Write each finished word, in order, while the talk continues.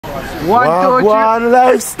One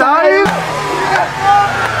lifestyle.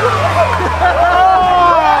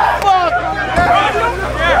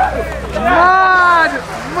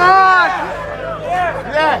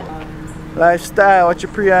 Lifestyle, watch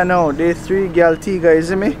your pre now. Day 3, Antigua, you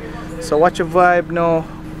see me? So watch your vibe now.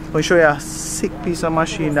 I'll show you a sick piece of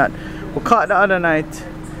machine that we caught the other night,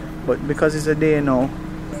 but because it's a day now,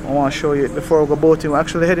 I want to show you it before we go boating. We're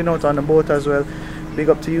actually heading out on the boat as well. Big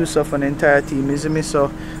up to Yusuf and the entire team, you see me?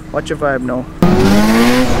 So watch your vibe now.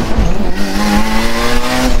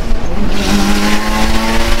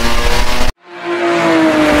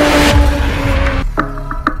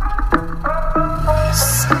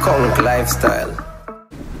 Skvnk lifestyle.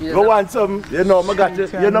 Go want some, you know, I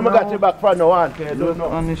got you back for no one. Okay,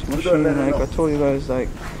 on this machine, like I told you guys, like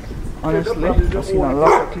honestly, I've seen a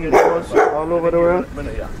lot of clean boats all over the world,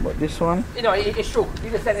 but this one, you know, it's true. You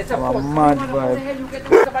just said it's a mad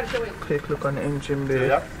vibe. Take a look on the engine bay.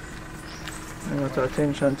 A lot of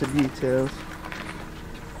attention to details.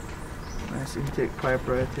 Nice intake pipe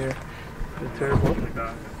right here. The turbo.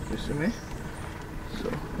 You see me? So,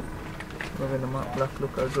 loving the matte black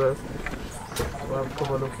look as well. Valve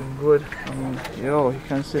cover looking good. I mean, yo, you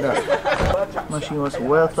can see that machine was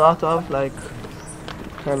well thought of. Like,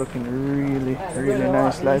 car looking really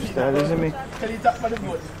nice lifestyle, isn't it?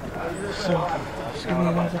 So, just give you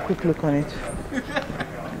guys a quick look on it.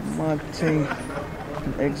 Mad thing.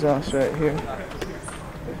 Exhaust right here.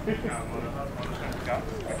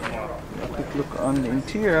 A quick look on the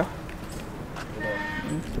interior.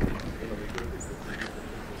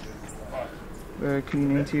 Very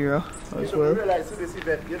clean interior as well.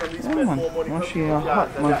 Yeah, man, machine are hot,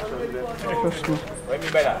 man. Trust me.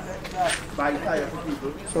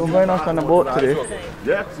 So we're going out on the boat today.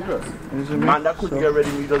 Yeah, serious. Man, that could get ready.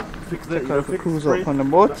 We just fix it. Take a cruise up on the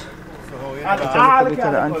boat. Take a little bit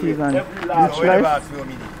of the Antigua beach life.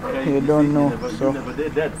 You don't know, so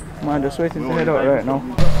man, just waiting to head out right now.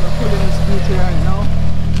 We're pulling this beauty right now.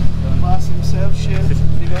 The boss himself, Shell.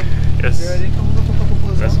 Yes. You ready? Come up a couple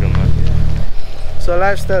pulls. Let's go, man. So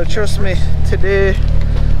lifestyle, trust me, today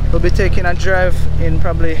we'll be taking a drive in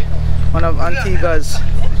probably one of Antigua's,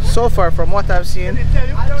 so far from what I've seen,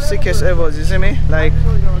 sickest ever, you see me? Like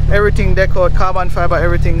everything decorated, carbon fiber,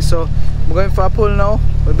 everything. So we're going for a pull now,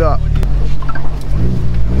 we'll be back.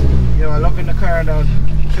 Yo, I'm loving the car down,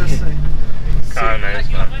 trust me. Car nice,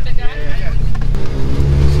 man. Yeah.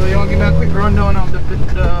 So you want to give me a quick rundown of the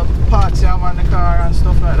parts you have on the car and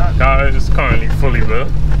stuff like that? Car is currently fully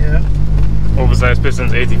built. Yeah. Oversized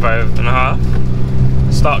pistons 85.5,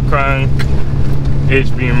 stock crank,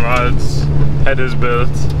 H-beam rods, headers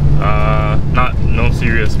built, no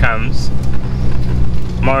serious cams.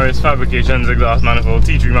 Morris Fabrications exhaust manifold,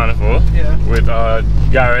 T3 manifold, yeah, with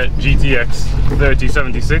Garrett GTX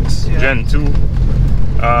 3076 yeah, Gen 2,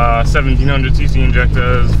 1700cc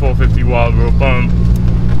injectors, 450 Walbro pump.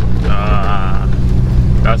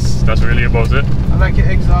 That's really about it. I like your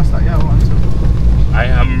exhaust that you have on too. I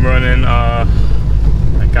am running, I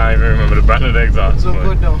can't even remember the brand of the exhaust. So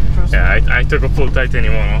good though, trust me. Yeah, I took a full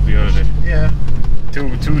titanium one off the other day. Yeah. Too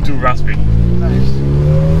raspy. Nice.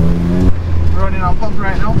 We're running on pump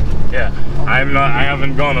right now? Yeah. Okay. I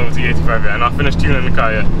haven't gone over to 85 yet. I'm not finished tuning the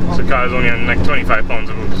car yet. Okay. So the car is only on like 25 pounds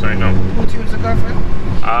of boost right now. Who tunes the car for you?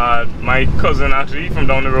 My cousin actually from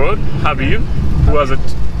down the road, Habib, who has a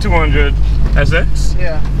 200 SX.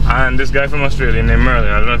 Yeah. And this guy from Australia named Merlin.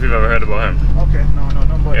 I don't know if you've ever heard about him. Okay, no,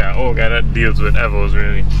 but yeah, old guy that deals with Evos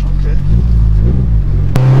really. Okay.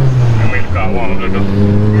 And make the car warm up, look up.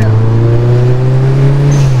 Yeah.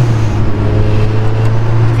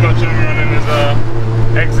 Clutch I'm running is a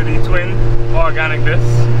XD twin organic disc.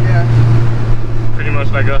 Yeah. Pretty much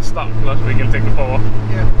like a stock clutch, but you can take the power.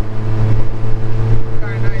 Yeah.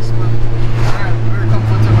 Very nice, man. Alright, very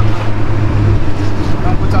comfortable.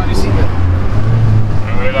 Don't put on your seatbelt. I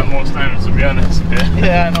wear that most times, to be honest.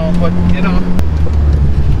 Yeah, I know, but you know,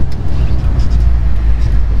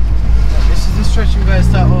 this is the stretch you guys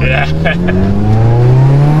start on. Yeah.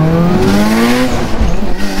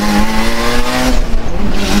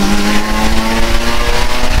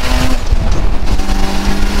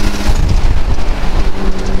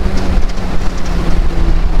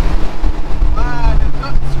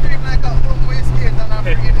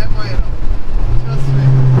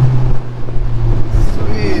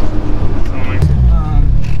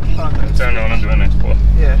 Turn on and do an export.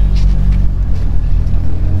 Yeah.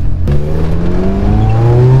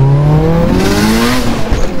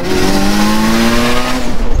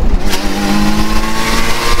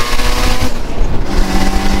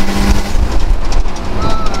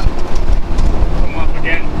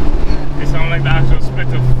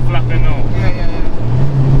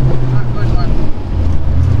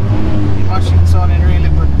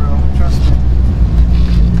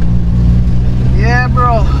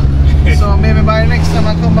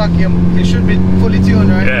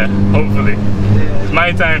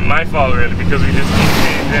 my fault really, because we just keep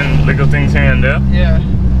changing little things here and there. Yeah.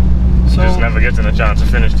 So Just never getting a chance to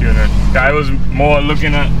finish tuning. I was more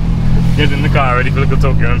looking at getting the car ready for Little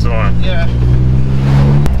Tokyo and so on. yeah.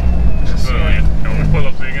 So yeah, I'm gonna pull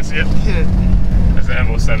up so you can see it. Yeah. There's an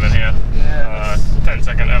Evo 7 here. Yeah.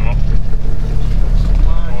 10-second Evo.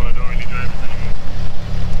 Oh, I don't really drive it anymore.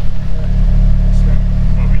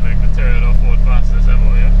 Probably like the third or fourth fastest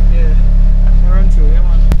Evo, yeah? Yeah. Run through, yeah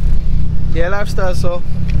man. Yeah, lifestyle, so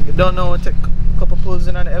you don't know, take a couple pulls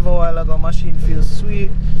in on the Evo while ago, machine feels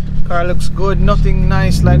sweet. Car looks good, nothing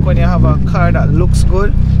nice like when you have a car that looks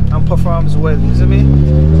good and performs well, you see me?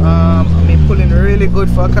 I mean, pulling really good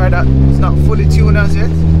for a car that is not fully tuned as yet.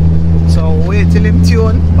 So wait till him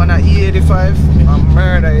tune on an E85 and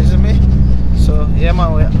murder, you see me? So yeah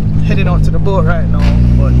man, we're heading out to the boat right now,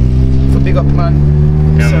 but for big up man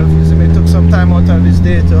himself, you see me, took some time out of his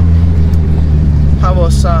day to have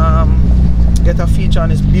us get a feature on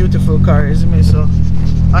this beautiful car, you see me? So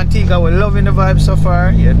Antigua, we're loving the vibe so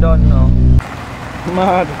far. You don't know.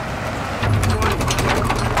 Mad.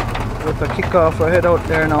 With a kick off, we're head out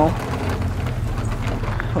there now.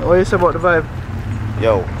 What do you say about the vibe?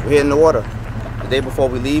 Yo, we're hitting the water. The day before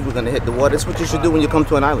we leave, we're gonna hit the water. That's what you should do when you come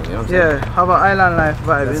to an island, you know what I'm saying? Yeah, have an island life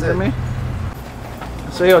vibe, isn't me?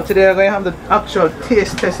 So yo, today I'm gonna have the actual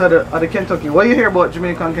taste test of the Kentucky. What you hear about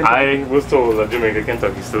Jamaica and Kentucky? I was told that Jamaica,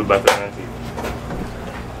 Kentucky is still better than Antigua.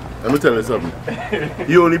 Let me tell you something.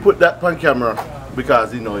 You only put that on camera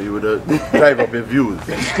because you know you would drive up your views.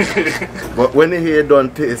 But when you hear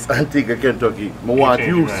done taste Antigua, Kentucky, I want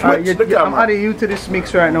you switch the I'm camera. adding you to this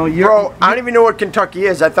mix right now. Bro, I don't even know what Kentucky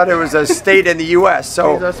is. I thought it was a state in the U.S.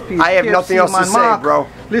 So I have nothing else to say, bro.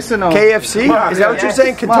 Listen now. KFC? Is that what you're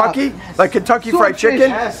saying? Kentucky? Like Kentucky Fried Chicken?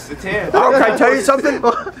 Yes, it's here. Bro, can I tell you something?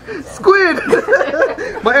 Squid!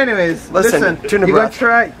 But anyways, Listen, tuna you're gonna breath.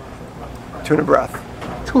 try Tuna breath.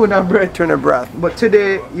 tuna bread. Tuna breath. But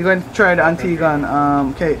today you're going to try the Antigua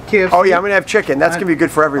and KFC. Oh yeah, I'm gonna have chicken. That's gonna be good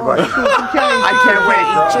for everybody. I can't wait,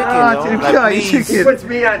 bro. Chicken. Puts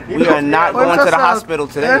me on. We are not What's going to up, the Sal? hospital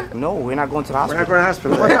today. Eh? No, we're not going to the We're not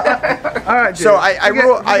hospital. going to hospital. Alright, So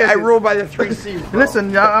I roll by the 3 C's. Bro.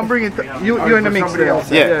 Listen, I'm bringing you're in the mix there.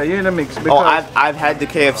 Yeah. You're in the mix. Oh, Because I've had the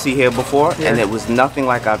KFC here before, and it was nothing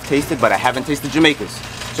like I've tasted, but I haven't tasted Jamaica's.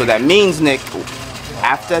 So that means, Nick,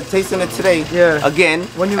 after tasting it today, again,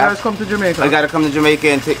 when you guys come to Jamaica, I gotta come to Jamaica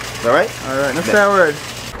and take. All right. Alright, that's that word.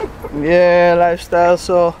 Yeah, lifestyle.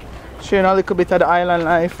 So sharing a little bit of the island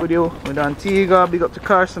life with you with Antigua. Big up to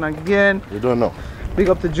Carson again. You don't know. Big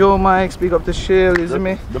up to Joe Mikes. Big up to Shale, you see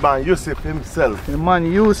me? The man Yusuf himself. The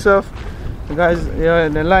man Yusuf. The guys, yeah,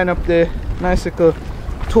 they line up the nice little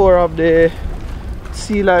tour of the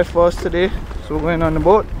sea life for us today. So we're going on the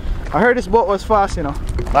boat. I heard this boat was fast, you know.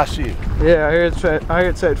 Machine. Yeah, I heard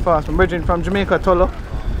it said fast. I'm bridging from Jamaica, Tolo.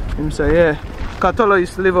 Him say, yeah. Cause Tolo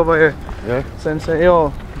used to live over here. Yeah. So him say,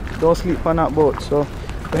 yo, don't sleep on that boat. So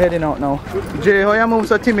we're heading out now. Jay, how you move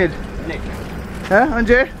so timid? Nick. Huh, and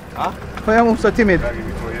Jay? Huh? How you move so timid?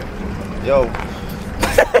 Yo.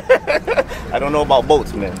 I don't know about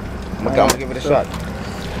boats, man. I'm gonna give it a shot.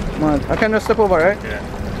 Man, I can just step over, right? Yeah.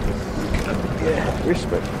 Yeah,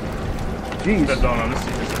 respect. Jeez. Step down on the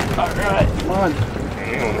seat. Alright, man.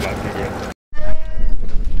 You know the back here.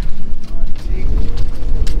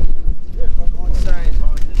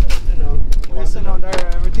 Listen out there,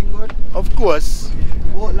 everything good? Of course,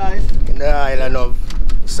 Boat life. in the island of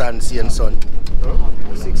Sun, Sea and Sun.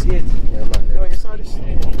 68. Yeah, man. Yo, you saw this?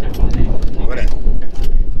 What that?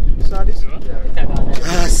 You saw this?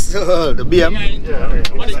 Ah, so the BM.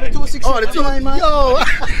 The 269, Oh, the two. man. Yo.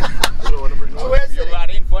 Where's You are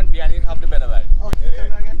in front, behind you have the better ride. Oh, tell me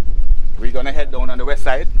again. We're gonna head down on the west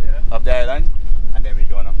side of the island, and then we're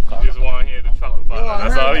gonna You just want to hear the chocolate Yo, I part.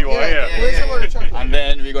 That's heard all that. you want to hear. Where's the word chocolate? and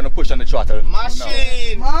then we're gonna push on the throttle.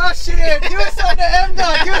 Machine. Machine! Give us some the M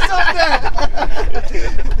dot! Give us some there!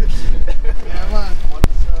 Yeah, man.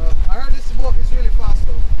 So, I heard this boat is really fast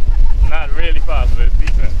though. Not really fast, but it's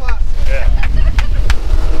decent. It's fast. Yeah.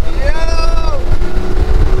 Yo!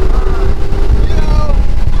 Yo!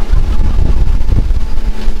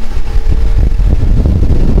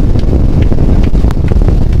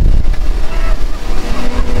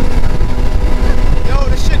 Yo,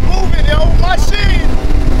 the shit moving, yo. Machine.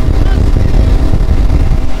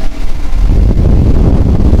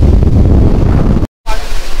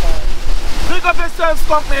 Pick up yourself,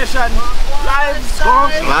 Skvnk Nation.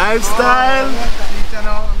 Lifestyle.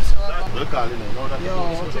 Look at it now.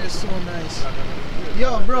 Yo, what is so nice.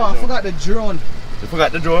 Yo, bro, I forgot the drone. You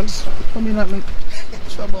forgot the drones? Come in at me.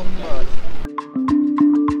 Trouble, man.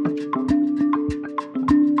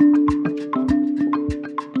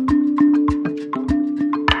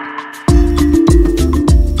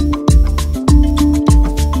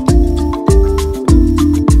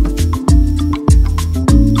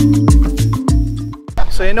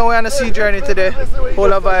 on a sea journey today.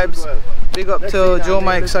 Polar vibes. Big up to Joe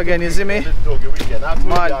Mikes again, you see me?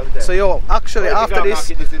 Man. So yo, actually after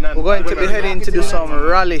this, we're going to be heading to do some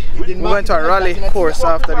rally. We're going to a rally course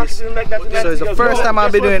after this. So it's the first time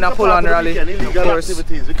I'll be doing a pull-on rally course.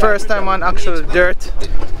 First time on actual dirt.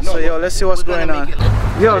 So yo, let's see what's going on.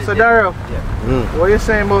 Yo, so Daryl, what are you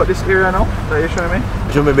saying about this area now that you're showing me?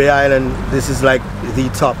 Jume Bay Island, this is like the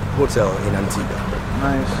top hotel in Antigua.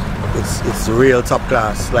 Nice. It's real top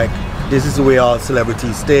class. Like, this is where all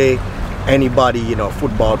celebrities stay. Anybody, you know,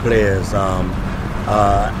 football players,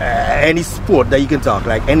 any sport that you can talk,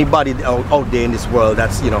 like anybody out there in this world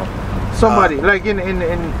that's, you know, somebody like in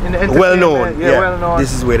the well known. Yeah, well known.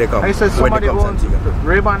 This is where they come. I said somebody owns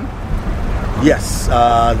Ray-Ban. Yes,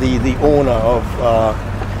 the owner of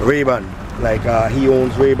Ray-Ban, like he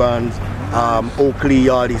owns Ray-Bans, Oakley,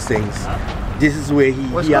 all these things. This is where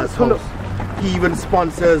he has house. He even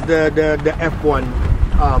sponsors the F1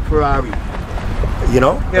 Ferrari. You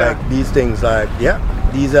know, like these things, like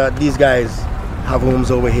these guys have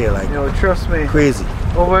homes over here, like yo, trust me, crazy.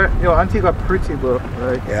 Over yo, Antigua pretty, bro.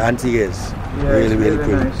 Like yeah, Antigua is really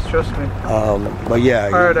crazy. Nice. Trust me. But yeah,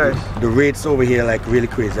 paradise. The rates over here like really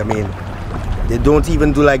crazy. I mean, they don't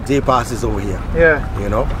even do like day passes over here. Yeah. You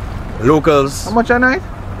know, locals. How much a night?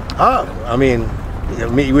 I mean,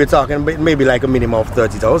 we're talking maybe like a minimum of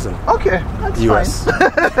 30,000. Okay, that's US. fine.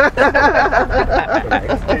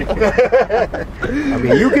 I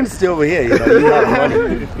mean, you can stay over here, you know, you have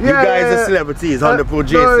money. You guys are celebrities, 100 Pro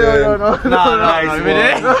Jason. No.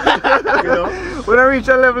 You know? When I reach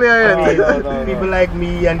a level here, people like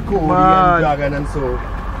me and Cody and Dragon and so,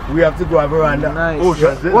 we have to go have a veranda. Nice.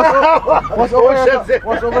 What's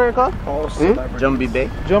over here called? Jumbie Bay.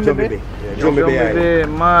 Jumbie Bay. Yeah, Jumbie Bay.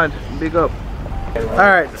 Mad. Big up.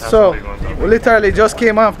 Alright, so we literally just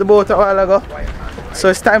came off the boat a while ago. So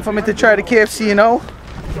it's time for me to try the KFC now.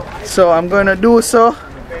 So I'm gonna do so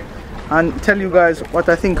and tell you guys what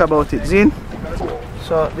I think about it. Zine?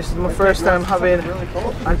 So this is my first time having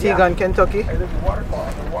Antigua and Kentucky.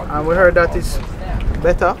 And we heard that it's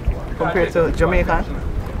better compared to Jamaican.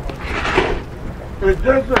 It's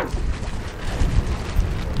different.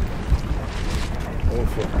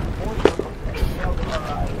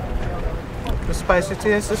 The spicy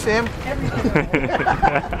taste the same.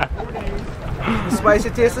 The spicy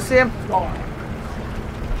taste the same.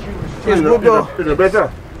 Tastes good though. Is it better?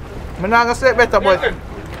 I'm not gonna say it better, but it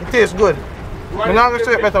tastes good. I'm not gonna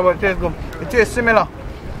say it better, but it tastes good. It tastes similar.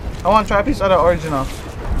 I want to try a piece of the original.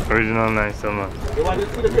 Original nice, so much.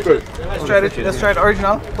 Let's try the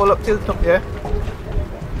original. Pull up, tilt up, yeah.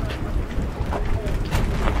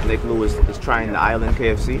 Lake Lewis is trying the island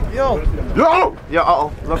KFC. Yo! Look.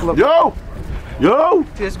 Yo!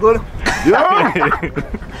 Tastes good. Yo!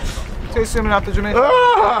 Tastes similar to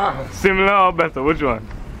Jamaica. Similar or better? Which one?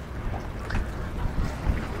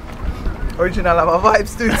 Original have a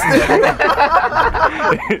vibes to it still.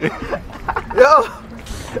 Yo!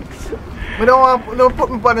 We don't put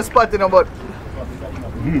me on the spot, you know, but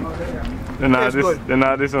they're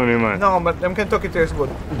not this only, man. no, but them Kentucky tastes good.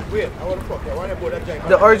 Wait, I want to fuck you.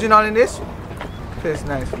 The original in this tastes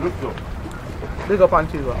nice. Big up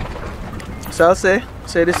Antigua. So I'll say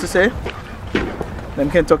this to say, them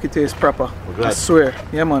Kentucky tastes proper. I swear.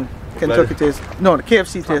 Yeah, man. Kentucky tastes. No, the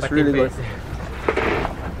KFC tastes really good.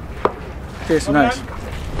 Tastes nice.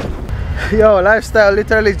 Yo, lifestyle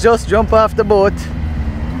literally just jump off the boat,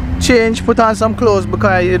 change, put on some clothes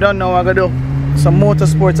because you don't know what I'm gonna do. Some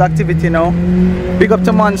motorsports activity now. Big up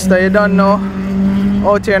to Monster, you don't know.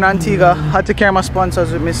 Out here in Antigua, had to carry my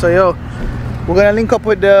sponsors with me. So yo, we're gonna link up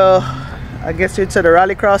with the, I guess you'd say the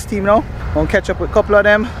rallycross team now. Gonna catch up with a couple of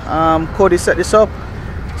them. Cody set this up,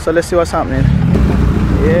 so let's see what's happening.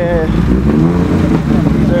 Yeah,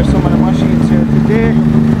 these are some of the machines here today.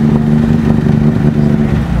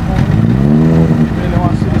 Really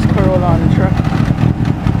want to see this Corolla on the track.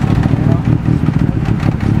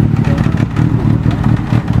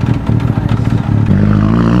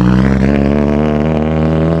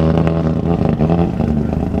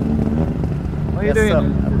 What are you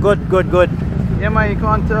doing? Good. Yeah, man, you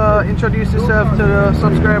can't introduce yourself to the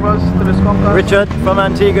subscribers, to the Skvnk. Richard from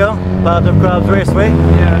Antigua, part of Crabs Raceway.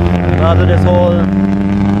 Yeah. Part of this whole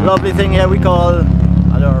lovely thing here we call, I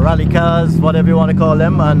don't know, rally cars, whatever you want to call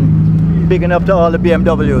them, and bigging up to all the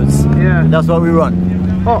BMWs. Yeah. That's what we run.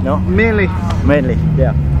 Oh, no? Mainly,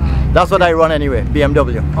 yeah. That's what I run anyway,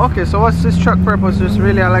 BMW. Okay, so what's this truck purpose? It's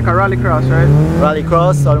really like a rallycross, right?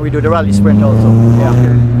 Rallycross, and we do the rally sprint also. Yeah.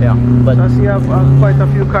 Okay. Yeah. But so I see you have quite a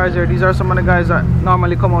few cars here. These are some of the guys that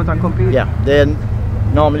normally come out and compete. yeah, they're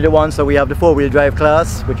normally the ones. So we have the 4-wheel drive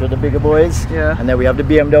class, which are the bigger boys. Yeah. And then we have the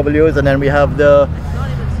BMWs, and then we have the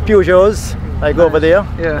Peugeots, like over there.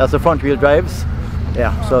 Yeah. That's the front wheel drives.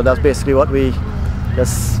 Yeah, so that's basically what we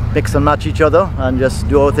just mix and match each other and just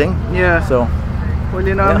do our thing. Yeah. So. Well,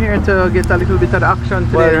 you know, I'm here to get a little bit of the action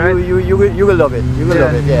today, well, right? you will love it. You will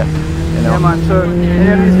love it, yeah. You know. Yeah, man. So, any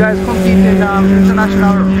of these guys compete in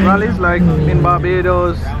international rallies like in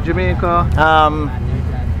Barbados, Jamaica?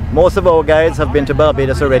 Most of our guys have been to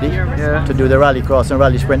Barbados already to do the rally cross and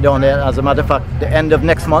rally sprint down there. As a matter of fact, the end of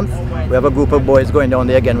next month, we have a group of boys going down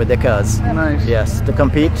there again with their cars. Nice. Yes, to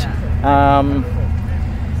compete.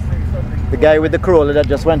 The guy with the Corolla that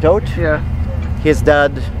just went out, his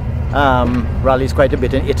dad rallies quite a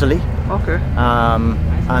bit in Italy. Okay.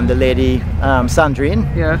 And the lady Sandrine,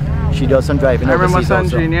 she does some driving overseas. I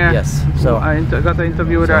remember Sandrine, also. Yes. So I got an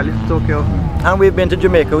interview with her at Tokyo. And we've been to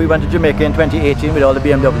Jamaica. We went to Jamaica in 2018 with all the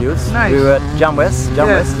BMWs. Nice. We were at Jam West,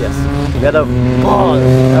 yes. We had a ball.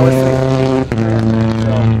 That was sweet.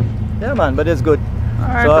 So, yeah, man, but it's good.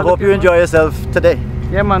 Right, so I hope you enjoy yourself today.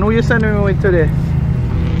 Yeah, man. Who you sending me with today?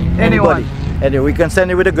 Anyone? Anyway, we can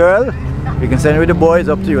send you with a girl. We can send you with the boys.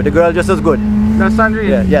 Up to you. The girl just as good. That's Sandrine?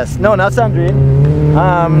 Yeah. Yes. No, not Sandrine.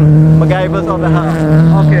 MacGyver's on the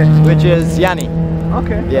half. Okay. Which is Yanni.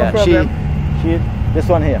 Okay. Yeah. No problem. She. This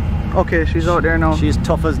one here. Okay, she's out there now. She's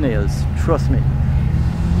tough as nails. Trust me.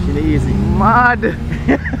 She's easy. Mad.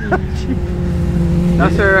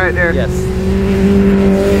 That's her right there. Yes.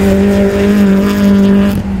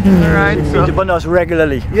 Alright, She so. to burn us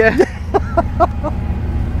regularly. Yeah.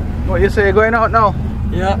 What you say? You're going out now?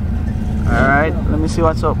 Yeah. Alright, let me see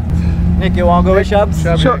what's up. Nick, you want to go with Shabs?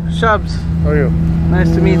 Shabs. How are you? Nice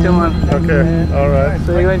to meet you, man. Okay, alright.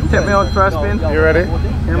 So you're going to take me out for a spin? You ready?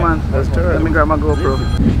 Yeah, man. Let's do it. Let me grab my GoPro.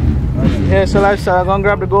 Yeah, so lifestyle, I'm gonna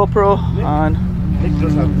grab the GoPro and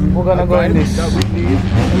we're gonna go in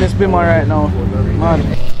this bimmer right now. Man.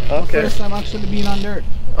 Okay. First time actually being on dirt.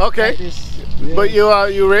 Okay. Like But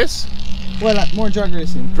you race? Well, more drag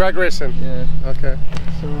racing. Drag racing? Yeah. Okay.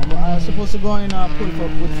 So I was supposed to go in pull up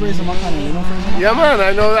with Fraser McConnell. You know Fraser McConnell? Yeah, man.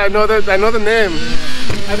 I know the name.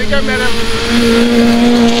 I think I met him.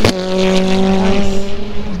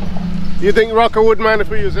 You think Rocker would mind if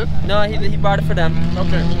we use it? No, he brought it for them.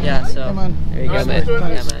 Okay. Yeah, so Hey, man. there you go,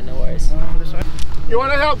 man. Yeah, man, no worries. You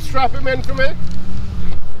want to help strap him in for me?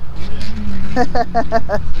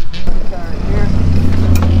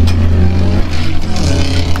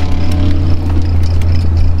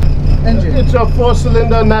 Engine. It's a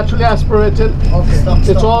 4-cylinder, naturally aspirated. Okay.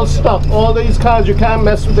 It's all stock. All these cars, you can't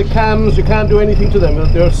mess with the cams. You can't do anything to them.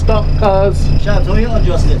 They're stock cars. Shabs, how you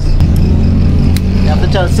adjust this? You have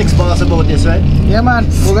to tell 6 bars about this, right? Yeah, man.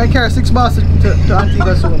 We're gonna carry 6 bars to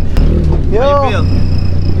Antigua soon. How you feel?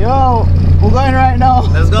 Yo, we're going right now.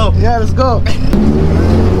 Let's go. Yeah, let's go.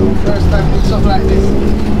 First time doing stuff like this.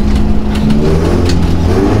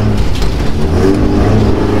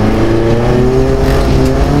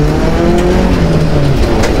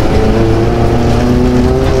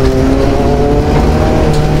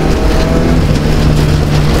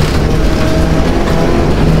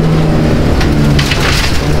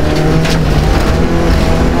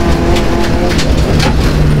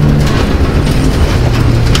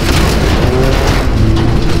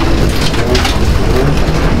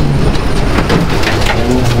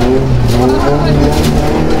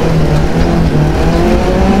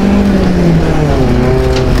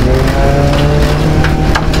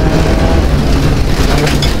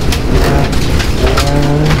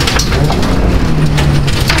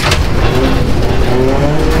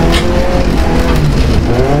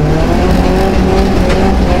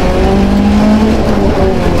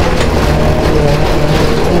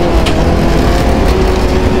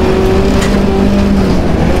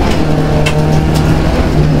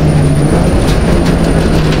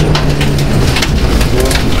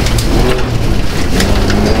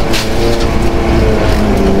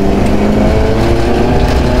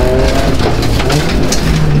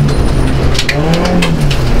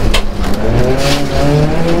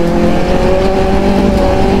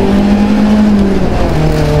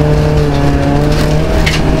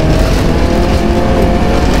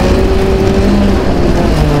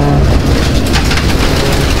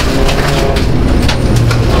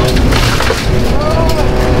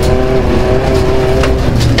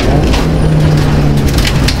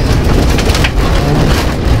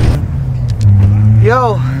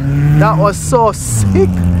 Yo, that was so sick.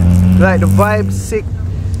 Like the vibe sick,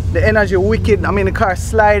 the energy wicked. I mean the car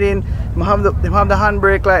sliding, they have the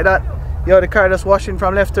handbrake like that. Yo, the car just washing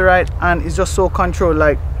from left to right and it's just so controlled.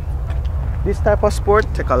 Like this type of sport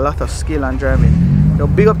take a lot of skill and driving. Yo,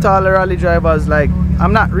 big up to all the rally drivers. Like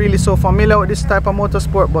I'm not really so familiar with this type of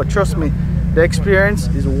motorsport, but trust me, the experience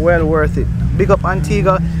is well worth it. Big up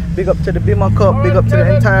Antigua, big up to the Bima Cup, big up to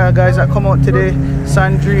the entire guys that come out today,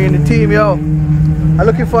 Sandrine, the team, yo. I'm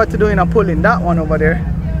looking forward to doing a pull in that one over there.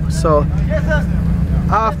 So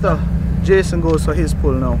after Jason goes for his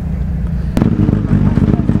pull now.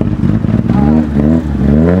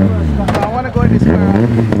 I want to go in this car.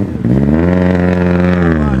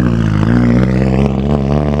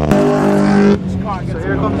 So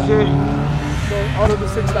here comes Jay. So out of the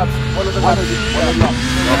 6 laps, one of the laps.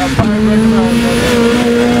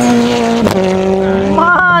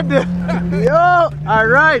 Mad! Yo!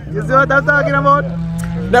 Alright, you see what I'm talking about?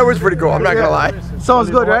 That was pretty cool, I'm not gonna lie. Sounds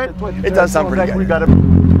good, right? It does sound pretty good.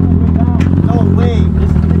 No way,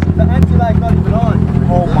 the anti-lag not even on.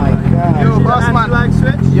 Oh my god. Yo, boss man.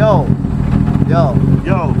 Switch? Yo. Yo.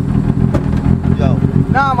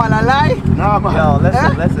 Nah man, I lie? Nah man. Yo,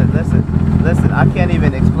 listen, I can't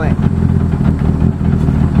even explain.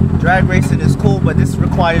 Drag racing is cool, but this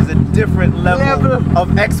requires a different level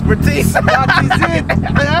of expertise. That is it.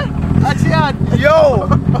 That's it. Yo,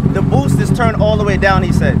 the boost is turned all the way down,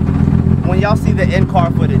 he said. When y'all see the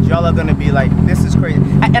in-car footage, y'all are gonna be like, this is crazy.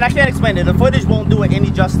 And I can't explain it. The footage won't do it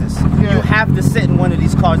any justice. Yeah. You have to sit in one of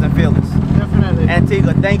these cars and feel this. Definitely.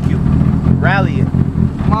 Antigua, thank you. Rallying.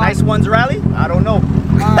 Nice ones rally? I don't know.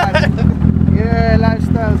 Yeah,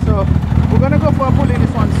 lifestyle. So we're gonna go for a pull in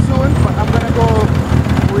this one soon, but I'm gonna go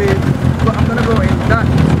in that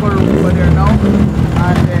Subaru over there now,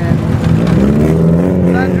 and then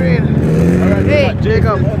Sandrine. Alright, hey,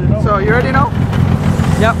 Jacob. So you ready now?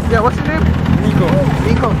 Yep. Yeah. What's your name? Nico.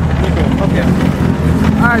 Okay.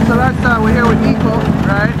 Alright, so that's we're here with Nico,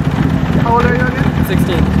 right? How old are you again?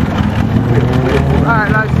 16.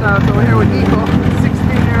 Alright, lifestyle. So we're here with Nico,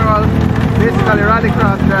 16-year-old, basically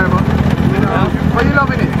rallycross driver. How are you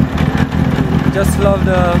loving it? Just love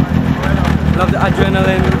the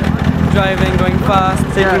adrenaline, driving, going fast,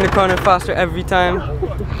 taking the corner faster every time.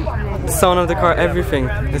 The sound of the car, everything.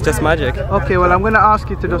 It's just magic. Okay, well I'm gonna ask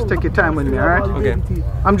you to just take your time with me, alright? Okay.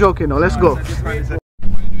 I'm joking now, let's go. Alright, we're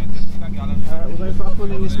going for a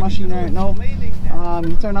pull in this machine right now.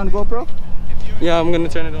 You turn on the GoPro? Yeah, I'm gonna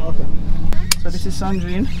turn it on. Okay. So this is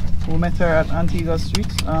Sandrine. We met her at Antigua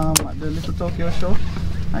Street at the Little Tokyo show.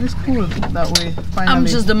 And it's cool that we finally... I'm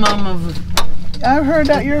just the mom of... I've heard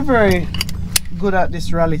that you're very good at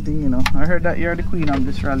this rally thing, you know. I heard that you're the queen of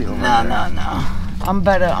this rally over there. No. I'm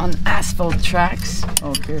better on asphalt tracks.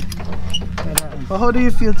 Okay. But how do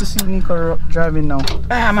you feel to see Nico driving now?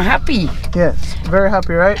 I'm happy. Yes, very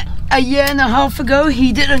happy, right? A year and a half ago,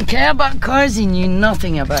 he didn't care about cars. He knew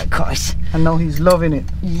nothing about cars. And now he's loving it.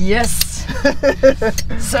 Yes.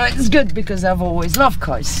 So it's good because I've always loved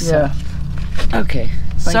cars. So. Yeah. Okay.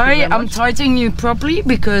 Sorry, I'm tightening you properly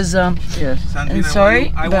because yes. Sandrine, and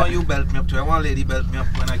sorry. I want you belt me up too. I want lady belt me up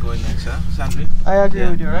when I go in next, huh? Sandrine? I agree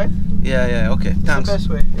with you, right? Yeah, okay. Thanks. It's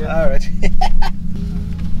the best way. Yeah. Alright.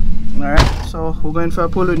 Alright, so we're going for a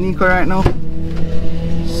pull with Nico right now.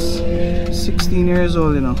 16 years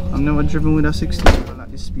old, you know. I've never driven with a 16-year-old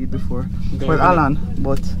at this speed before. Well, Alan,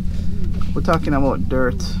 but we're talking about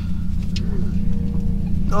dirt.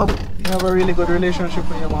 Oh, you have a really good relationship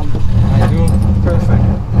with your mom. I do. Perfect.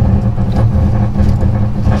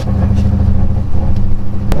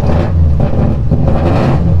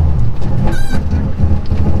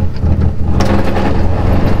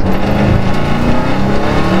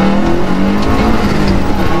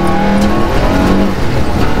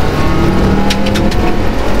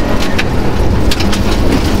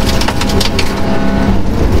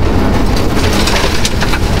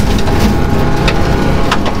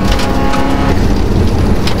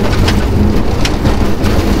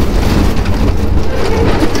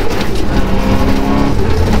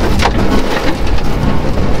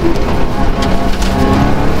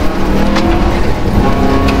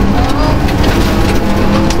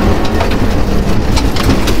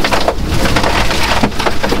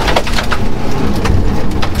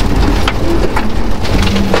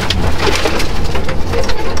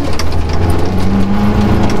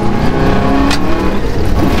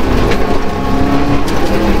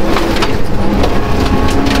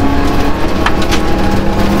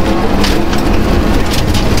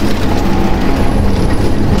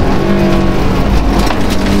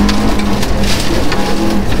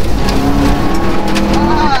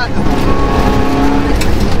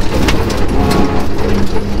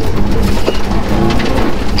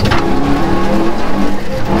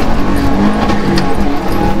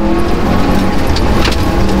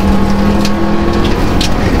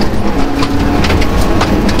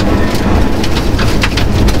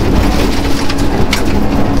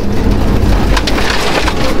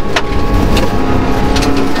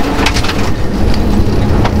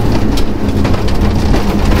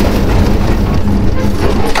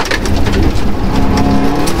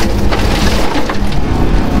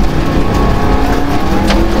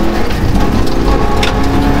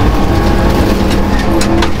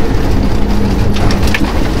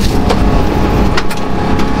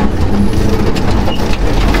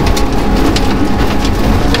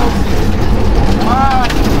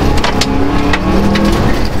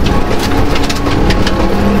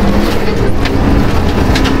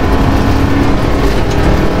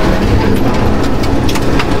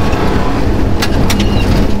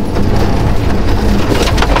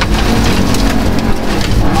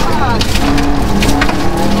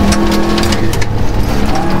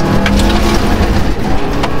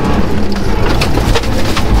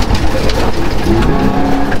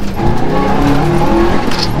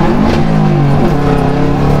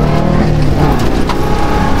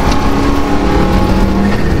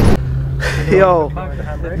 Yo,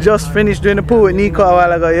 just finished doing the pool with Nico a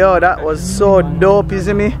while ago. Yo, that was so dope, you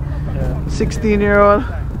see me? 16-year-old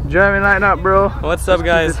driving like that, bro. What's up,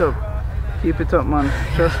 guys? Keep it up, man.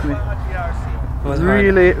 Trust me. Was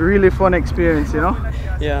really fun experience, you know?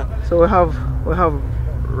 Yeah. So we have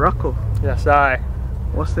Rocco. Yes, I.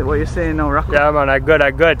 What you saying now, Rocco? Yeah, man, I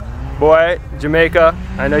good. Boy, Jamaica.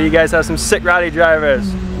 I know you guys have some sick rally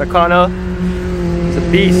drivers. McConnell, he's a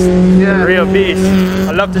beast. Yeah. A real beast.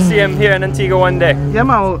 I'd love to see him here in Antigua one day. Yeah,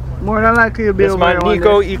 man. More than likely you'll be over man, here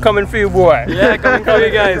Nico, one day. he coming for you, boy. Yeah, coming for you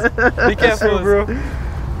guys. Be careful, bro.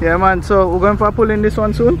 Yeah, man. So we're going for a pull in this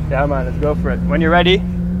one soon? Yeah, man. Let's go for it. When you're ready,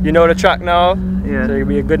 you know the track now. Yeah. So you'll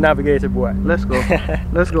be a good navigator, boy. Let's go.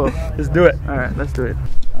 Let's go. Let's do it. Alright, let's do it.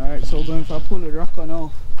 Alright, so we're going for a pull with Rocco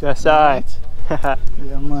now. Yes, I.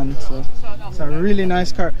 Yeah, man. So it's a really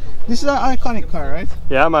nice car. This is an iconic car, right?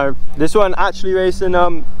 Yeah, man. This one actually raced in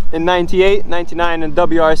 98, 99 in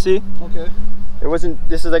WRC. Okay. It wasn't.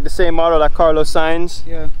 This is like the same model that Carlos Sainz.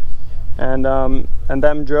 Yeah. And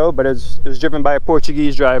them drove, but it was driven by a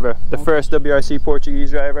Portuguese driver, the first WRC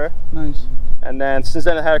Portuguese driver. Nice. And then since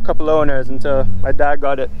then it had a couple owners until my dad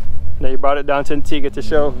got it. And he brought it down to Antigua to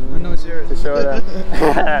show. I know it's yours. To show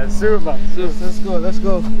them. Super. Let's go. Let's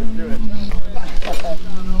go. Let's do it.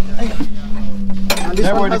 And this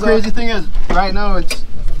The crazy thing is, right now it's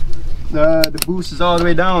the boost is all the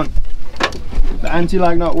way down. The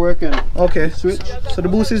anti-lag not working. Okay. Switch. So the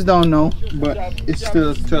boost is down now, but it's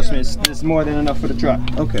still, trust me, it's more than enough for the track.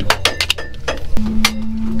 Okay.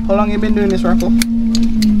 How long you been doing this, Rocco?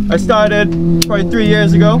 I started probably 3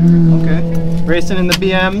 years ago. Okay. Racing in the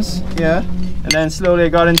BMs. Yeah. And then slowly I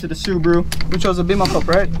got into the Subaru. Which was a Bimmer Cup,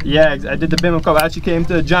 right? Yeah, I did the Bimmer Cup. I actually came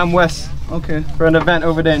to Jam West. Okay. For an event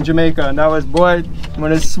over there in Jamaica, and that was, boy,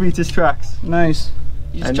 one of the sweetest tracks. Nice.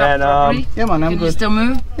 You and then, yeah, man, I'm Can good. you still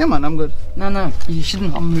move? Yeah, man, I'm good. No, you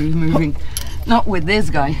shouldn't be moving. Not with this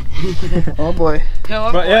guy. Oh boy.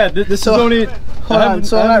 But yeah, this is only. Hold on.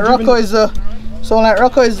 So like Rocco is the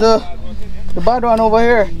bad one over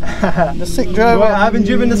here. The sick driver. Well, I haven't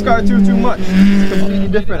driven this car too much. It's completely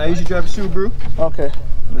different. I usually drive a Subaru. Okay.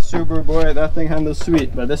 The Subaru, boy, that thing handles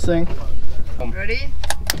sweet, but this thing. Ready?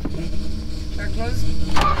 Start close.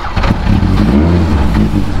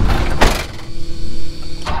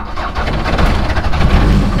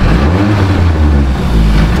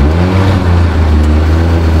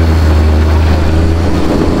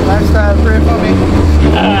 Lifestyle, pray for me.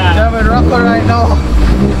 Driving Rocco right now.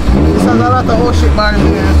 This has a lot of old shit bars in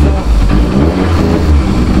here, so.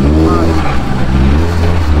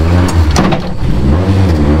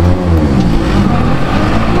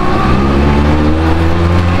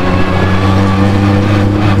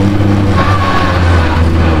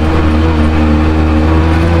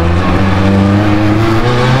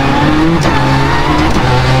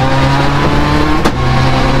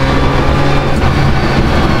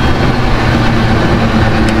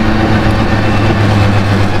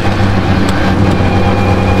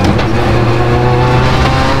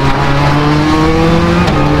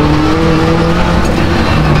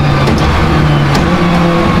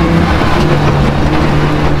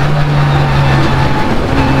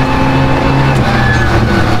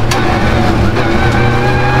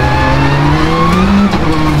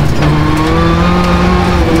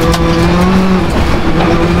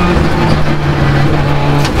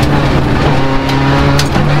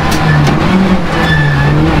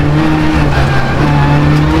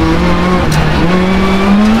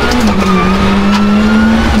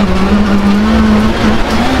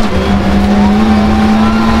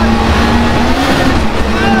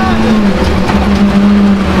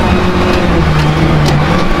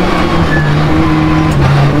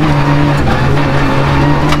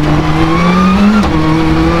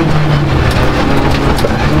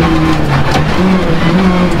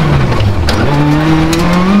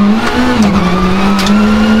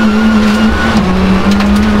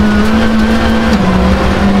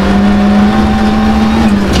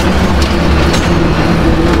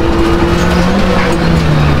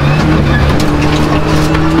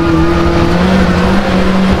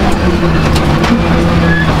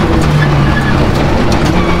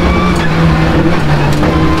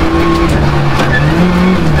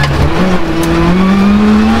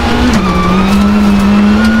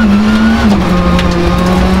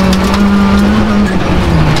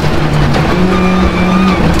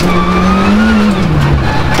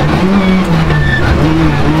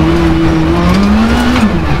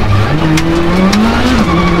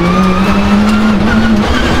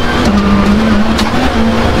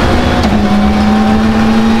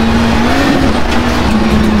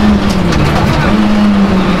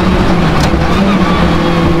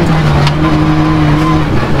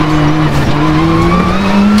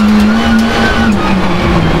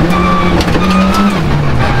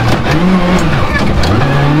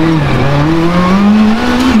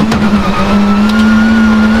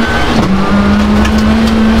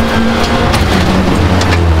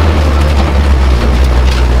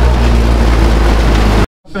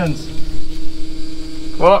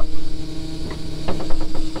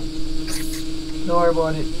 Don't worry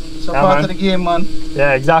about it. It's a Yeah, part man. of the game, man.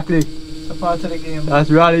 Yeah, exactly. It's a part of the game.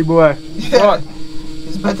 That's rally, boy. Yeah. What?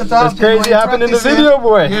 It's better to have It's crazy happened in the video,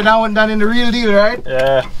 boy. You're down in the real deal, right?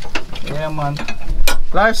 Yeah. Yeah, man.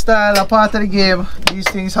 Lifestyle, a part of the game. These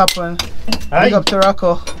things happen. Big up to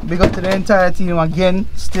Rocco. Big up to the entire team again.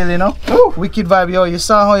 Still, you know. Wicked vibe, yo. You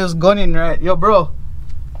saw how he was gunning, right? Yo, bro.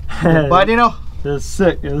 But you know. It was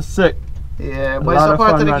sick. It was sick. Yeah, but it's a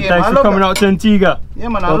part of the game. Thanks for coming out to Antigua. Yeah,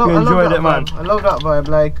 man. Hope you enjoyed it, man. I love that vibe.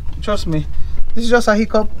 Like, trust me. This is just a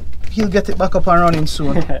hiccup. He'll get it back up and running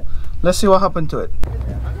soon. Let's see what happened to it.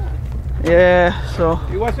 Yeah, so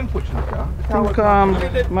He wasn't pushing the car. I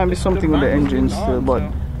think might be something with the engine still, but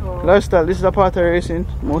lifestyle, this is a part of racing,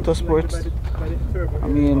 motorsports. I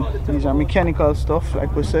mean, these are mechanical stuff,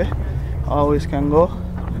 like we say, always can go.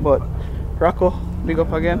 But Rocco, big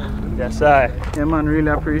up again. Yes, I. Yeah, man, really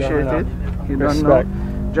appreciate it. You don't Respect.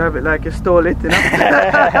 know, drive it like you stole it, you know.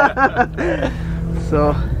 So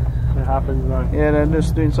it happens, man. Yeah, they're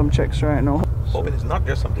just doing some checks right now. Hoping it's not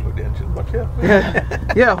just something with the engine, but yeah.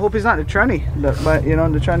 Yeah, I hope it's not the tranny. But you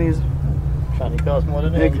know, the tranny is. Tranny costs more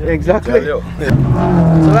than the engine. Exactly. So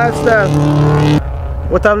lifestyle.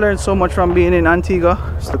 What I've learned so much from being in Antigua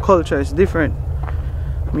is the culture is different.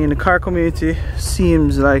 I mean, the car community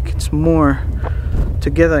seems like it's more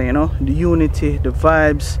together, you know, the unity, the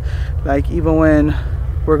vibes. Like even when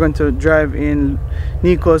we're going to drive in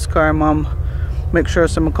Nico's car, mom make sure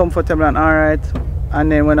I'm comfortable and alright. And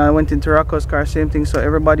then when I went into Rocco's car, same thing. So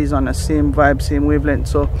everybody's on the same vibe, same wavelength.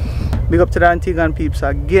 So big up to the Antiguan peeps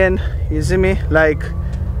again. You see me? Like,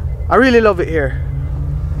 I really love it here.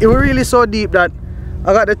 It was really so deep that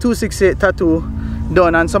I got the 268 tattoo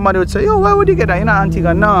done, and somebody would say, yo, why would you get that in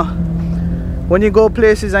Antigua? No. When you go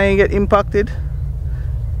places and you get impacted,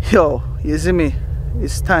 yo, you see me?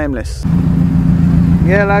 It's timeless.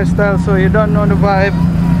 Yeah, lifestyle. So you don't know the vibe.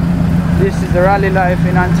 This is the rally life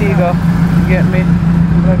in Antigua. Get me?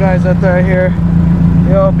 The guys that are here.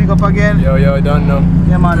 Yo, big up again. Yo, I don't know.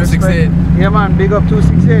 Yeah, man. 268. Yeah, man. Big up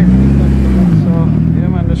 268. So, yeah,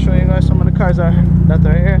 man. Just show you guys some of the cars that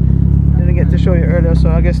are here. Didn't get to show you earlier, so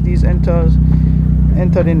I guess these entered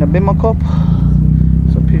in the Bima Cup.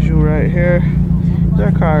 So Peugeot right here. There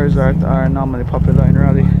are cars that are normally popular in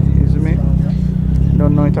rally. You see me?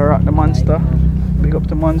 Don't know it, I rock the Monster. Big up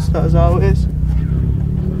the Monster as always.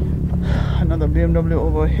 Another BMW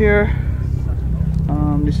over here.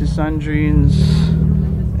 This is Sandrine's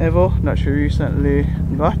Evo that she recently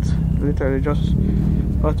got. Literally just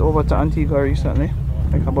got over to Antigua recently,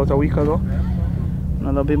 like about a week ago.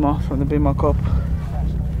 Another Bima from the Bima Cup.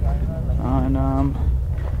 And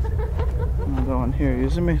another one here, you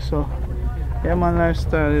see me? So yeah, man,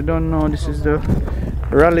 lifestyle. You don't know, this is the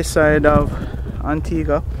rally side of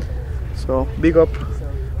Antigua. So big up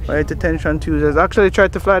for Detention Tuesdays. I actually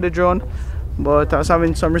tried to fly the drone, but I was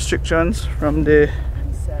having some restrictions from the,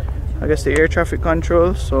 I guess, the air traffic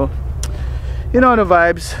control. So you know the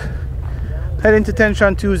vibes. Heading to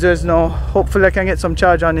Detention Tuesdays now. Hopefully I can get some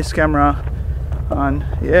charge on this camera. And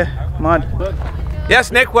yeah, mad.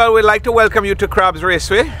 Yes, Nick, well, we'd like to welcome you to Crabs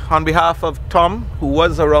Raceway on behalf of Tom, who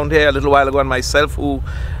was around here a little while ago, and myself, who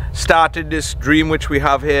started this dream which we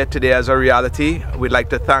have here today as a reality. We'd like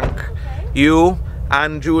to thank you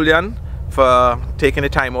and Julian for taking the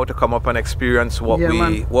time out to come up and experience what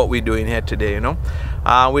we're doing here today, you know.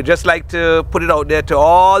 We'd just like to put it out there to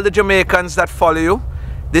all the Jamaicans that follow you.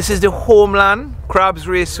 This is the homeland, Crabs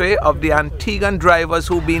Raceway, of the Antiguan drivers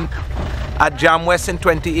who've been at Jam West in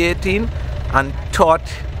 2018 and taught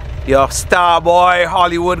your star boy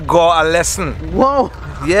Hollywood go a lesson. Whoa!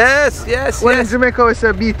 Yes. When in Jamaica we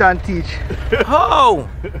say beat and teach. Oh,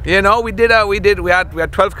 you know, we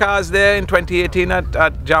had 12 cars there in 2018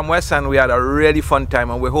 at Jam West, and we had a really fun time,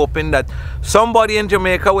 and we're hoping that somebody in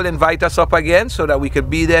Jamaica will invite us up again so that we could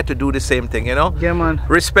be there to do the same thing, you know. Yeah, man.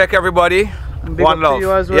 Respect everybody. One love.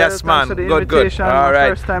 You as well. Yes, man. Good. All right.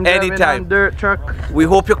 First time Anytime. on dirt track. We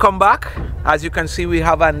hope you come back. As you can see, we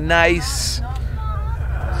have a nice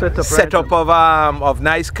setup of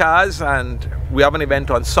nice cars, and we have an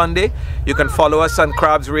event on Sunday. You can follow us on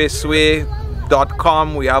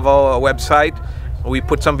crabsraceway.com. We have our website. We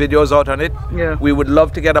put some videos out on it. Yeah. We would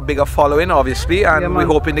love to get a bigger following, obviously, and we're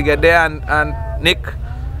hoping to get there. And Nick,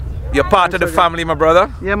 you're part of the family, my brother.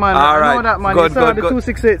 Yeah, man. All right. I know that, man. Good, you saw the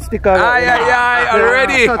 268 sticker. Aye,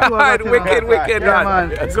 already. Alright, wicked, yeah, man.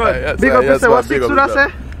 Good. Big up yourself. What 6 would I say?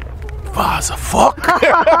 Father, fuck.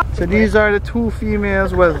 So these are the two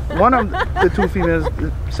females. Well, one of the two females,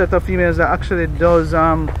 set of females that actually does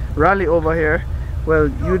rally over here. Well,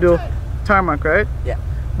 you do tarmac, right? Yeah.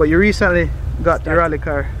 But you recently got the rally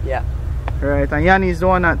car. Yeah. Right. And Yanni is the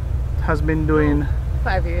one that has been doing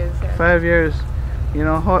 5 years. Yeah. 5 years. You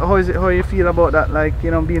know, how is it? How you feel about that? Like,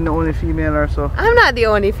 you know, being the only female or so? I'm not the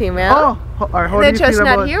only female. Oh, or how they're do you just feel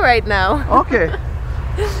not about... here right now. Okay.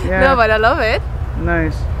 Yeah. No, but I love it.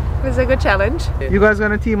 Nice. It was a good challenge. You guys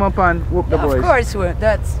gonna team up and whoop the boys? Of course,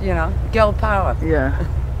 that's, you know, girl power. Yeah.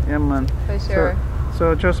 Yeah, man. For sure.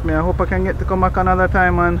 So trust me, I hope I can get to come back another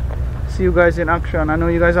time and see you guys in action. I know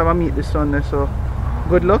you guys have a meet this Sunday, so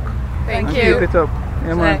good luck. Thank and you. Keep it up.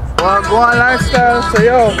 Yeah, man. Well, go on lifestyle. So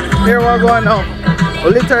yo, here we're going now. We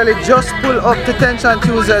literally just pull up to Tension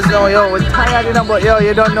Tuesdays now, yo. We're tired enough, but yo,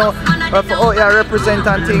 you don't know if we're out here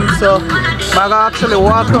representing things. So I'm gonna actually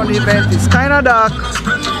walk around the event. It's kinda dark.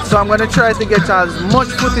 So I'm gonna try to get as much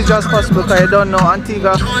footage as possible because I don't know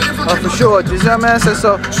Antigua for sure. Do you see what I say?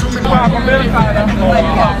 So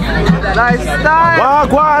lifestyle!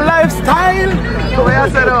 Go on, lifestyle! So what you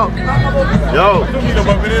say now? Yo!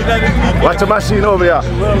 Watch the machine over here.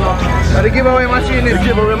 The giveaway machine is? The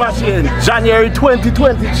giveaway machine. January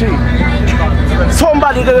 2023.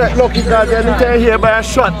 Somebody gonna get lucky because anytime here buy a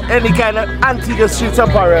shot, any kind of Antigua Streets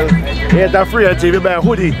apparel. You get a free entry, you buy a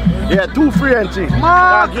hoodie. You get 2 free entry.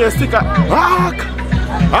 Mark! You get a sticker. Mark!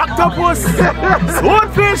 Octopus!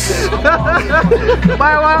 Swordfish!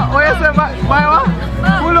 Buy one? What you say? Buy one?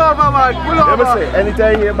 Pull over, man. Pull over. Let me say,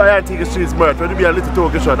 anytime you buy Antigua Streets merch, when you be a little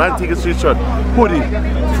token shot, Antigua Streets shot, hoodie,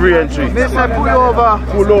 free entry. They say pull over.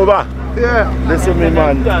 Pull over. Yeah. Listen me,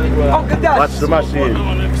 man. Watch the machine.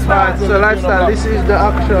 Alright, so lifestyle, this is the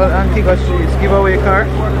actual Antigua Streets giveaway car.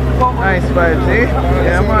 Nice vibes, eh?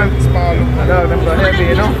 Yeah, man. Dog, them got heavy,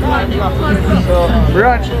 you know? So,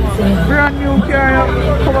 brand new car,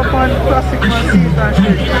 come up on classic man seat and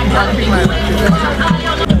shit.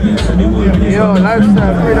 Yo,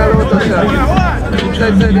 lifestyle, free the Lotus shot.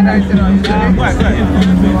 Inside the night, you know, you see me?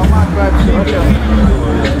 So, mad vibes, yeah.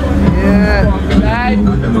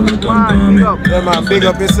 Man, big up. Yeah, man, big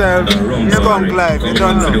up yourself. Skvnk life, you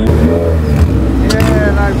don't know.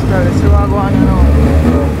 Yeah, lifestyle, this is what I go on, you know.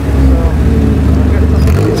 So, get some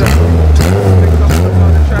pictures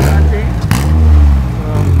on the track and thing.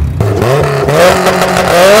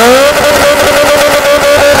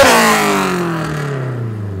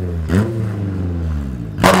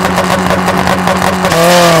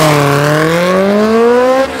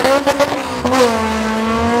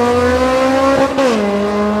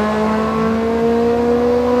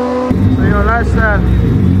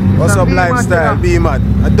 What's up, lifestyle? Be mad.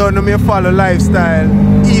 I don't know me follow lifestyle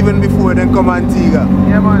even before then come Antigua.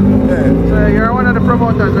 Yeah, man. Yeah. So you're one of the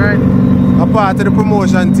promoters, right? A part of the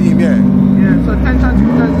promotion team, yeah. Yeah. So Tension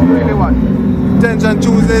Tuesdays is really what? Tension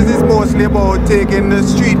Tuesdays is mostly about taking the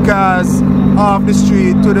streetcars off the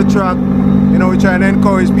street to the track. You know, we're trying to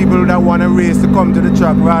encourage people that want to race to come to the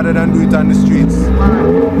track rather than do it on the streets.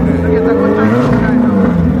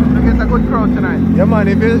 Good crowd tonight. Yeah, man,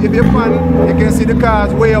 if you're fun, you can see the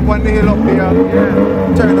cars way up on the hill up there.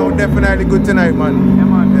 Yeah. Turn out definitely good tonight, man. Yeah,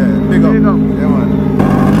 man. Yeah, big up. Yeah, man.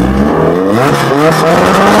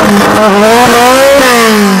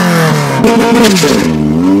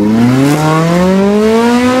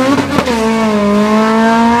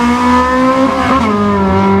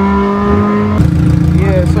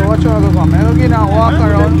 Yeah, so watch out of them. I'm going to walk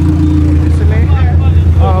around. You see me?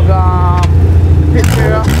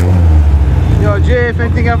 Picture. Yo, Jay, if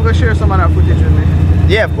anything, I'm going to share some of that footage with me.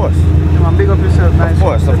 Yeah, of course. Come on, big up yourself, nice. Of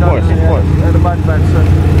course. The bad bad. So,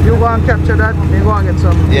 you go and capture that, you go and get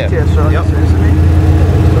some details from it. So, you see me?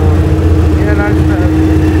 So, yeah, that's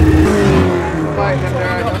fight them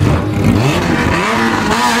there.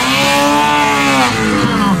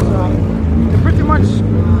 So, you're pretty much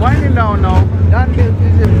winding down now. That is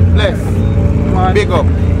it. Bless. Big up.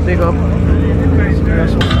 Big up.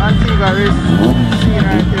 So, Antigua race scene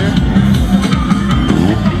right here.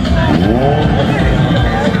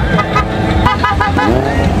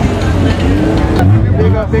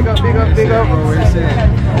 Big up.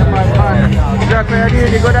 Jack, where are you?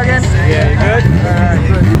 You good again? Yeah, you good? Alright,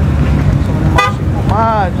 good.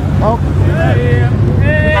 Mad. Oh. Right here.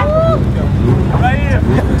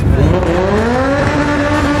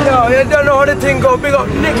 Yo, you don't know how the thing go. Big up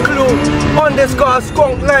Nick Clue, _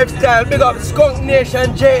 Skvnk lifestyle. Big up Skvnk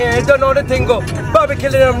Nation JA. You don't know how the thing go. Bobby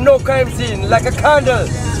killing them, no crime scene, like a candle.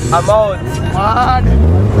 I'm out. Mad.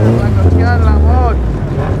 Like a candle, I'm out.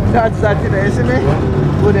 That's that today, you see me?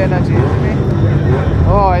 Good energy, you see me?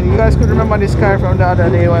 Oh, and you guys could remember this car from the other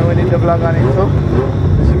day when we did the vlog on it too.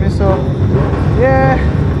 You see me? So, yeah.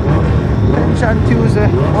 Tension Tuesday.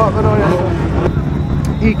 Walking around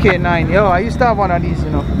here. EK9. Yo, I used to have one of these, you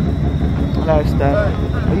know. Lifestyle.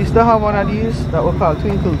 I used to have one of these that were called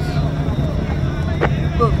Twinkles.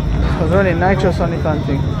 It was running nitrous on it and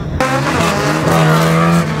thing.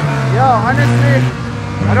 Yo, honestly.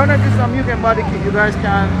 don't know if this is a Mugen body kit. You guys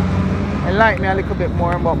can enlighten me a little bit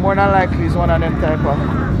more, but more than likely it's one of them type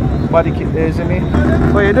of body kit there, isn't it?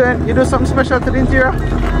 What you doing? You do something special to the interior?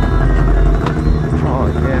 Oh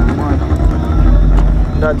yeah, man.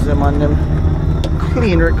 That's them on them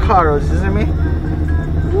clean Ricaros, isn't it?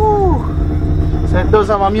 Woo! So it does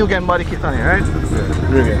have a Mugen body kit on it, right?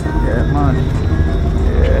 Mugen. Yeah, man.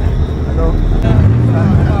 Yeah. Hello.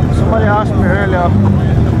 Somebody asked me earlier if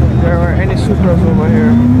there were any Supras over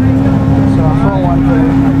here. So I found one for them.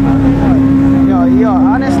 Yo,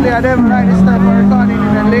 honestly, I never ride this type of recording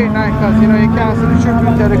in the late night because you know you can't see the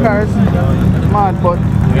tribute of the cars. Mad, but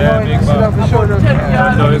you know you still have to show them.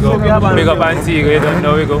 Don't know we go. Big up Antigua, you don't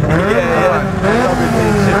know we go.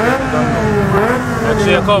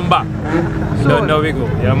 Actually, you come back. Don't know we go.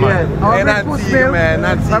 Yeah, man.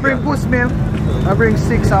 I bring puss meal. I bring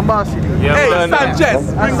 6 and Bossy. Yeah, hey,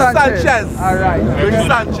 Sanchez! Bring Sanchez! Alright. Bring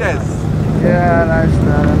Sanchez! Yeah, nice.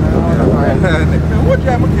 What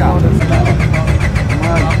time of car?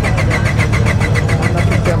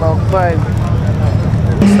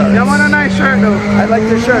 Yeah, man, a nice shirt though. I like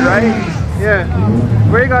this shirt, right? Yeah.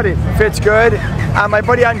 Where you got it? Fits good. My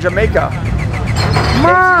buddy on Jamaica.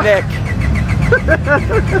 Nick.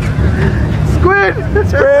 Squid!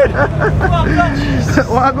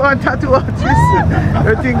 Wanna go and tattoo artist?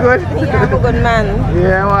 Everything good? Yeah, I'm a good man.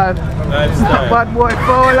 Yeah, man. Bad boy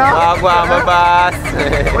Fowler. I'm a boss.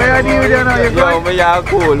 Where are you there now? You good? Yo, we are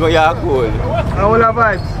cool. How are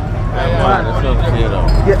vibes?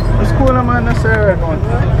 Yeah, it's cool, man. That's alright, man.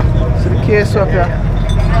 So the case up here.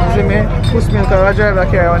 You see me? Push me because I drive the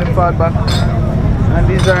car when I fall back. And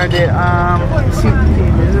these are the seat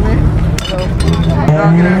team, you see me? So,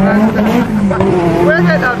 where is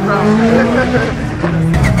that from?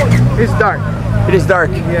 It's dark. It is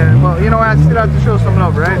dark. Yeah, well, you know I still have to show some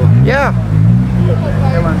love, right? Yeah.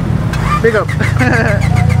 Yeah, man. Big up.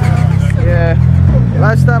 Yeah.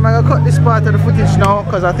 Last time I got cut this part of the footage now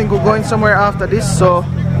because I think we're going somewhere after this. So,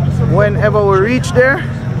 whenever we reach there,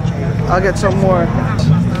 I'll get some more.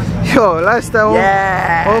 Yo, last time.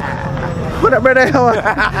 Yeah. What up, brother?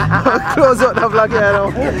 Close out the vlog here now.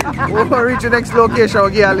 We're gonna reach the next location. We'll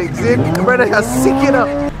get Alex. See, brother, you're sick it up.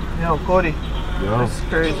 Yo, Cody. Yo. This is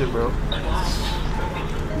crazy, bro.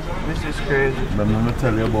 This is crazy. But I'm gonna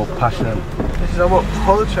tell you about passion. This is about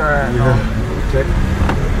culture right now. Check.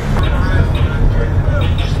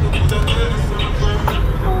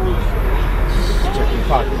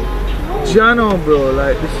 Jano, bro,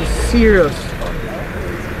 like this is serious.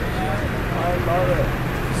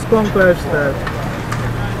 Skvnk lifestyle.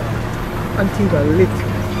 Antigua lit.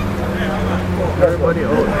 Everybody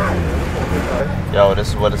out. Yo, this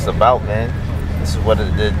is what it's about, man. This is what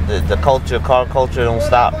the culture, car culture don't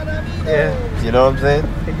stop. Yeah. You know what I'm saying?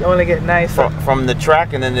 It only get nicer. From the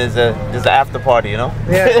track, and then there's an after party, you know?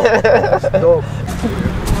 Yeah. That's dope.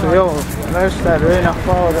 So yo, lifestyle really not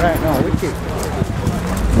forward right now. Wicked.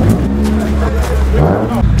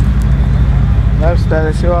 Lifestyle,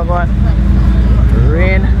 let's see what I'm going.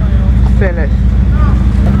 Rain pellet.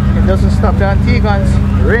 It doesn't stop the Antiguans.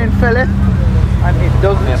 Rain pellet. And it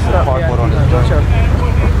doesn't stop the Antiguans. Watch out.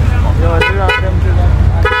 Yo, look at them to them.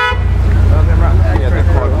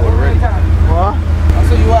 What?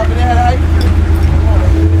 So you have any head I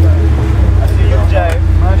see you jive.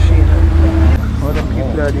 Machine. What the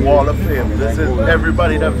people are doing? Wall of Fame. This is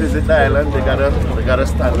everybody that visit the island. They gotta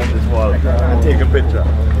stand on this wall and take a picture.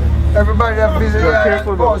 Everybody that visit the island.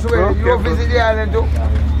 Careful, bro. So wait, you visit the island too?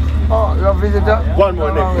 Oh, you visit that? One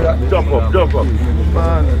more, Nick. Jump up.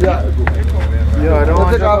 Yeah. Yo, I don't want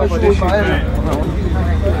to take off the shoes, man.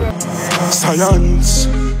 Science.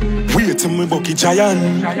 Wait till me bucky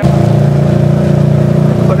giant.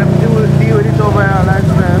 But them deal with it over here,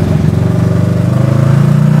 lifestyle.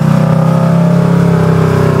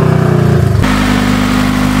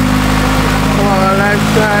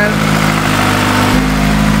 Lifestyle.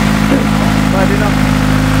 But you know.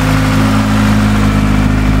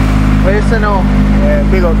 What you say now?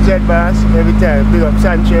 Big up Z-Bass every time. Big up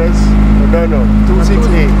Sanchez. No,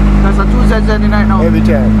 268. That's a 2 ZZ every night now. Every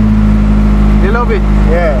time. You love it?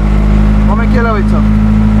 Yeah. What make you love it, sir?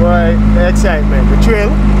 Boy, the excitement, the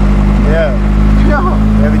thrill. Yeah.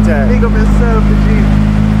 Yeah. Every time. Big up yourself, the G.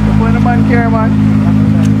 When the man care, man.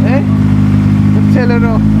 Eh? I'm telling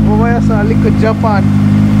you, over here, sir, little Japan.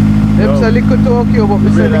 Them say little Tokyo, but we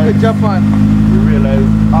say little Japan. You realize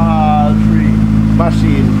all three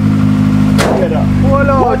machines together. Hold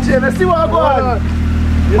on. Watch it, let's see what I'm going.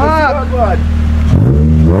 Mark.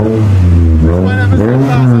 My name is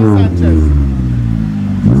Sanchez.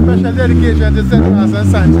 special dedication to Skvnk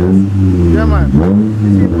and Sanchez. Yeah, man. You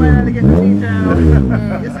see, finally get the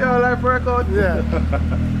feature. You see how life work out? Yeah.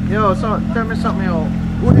 Yo, so tell me something, yo.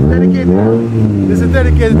 Who is dedicated to? This is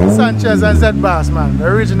dedicated to Sanchez and Z Bass, man. The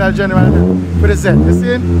original general for the Z. You see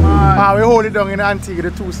it? We hold it down in Antigua,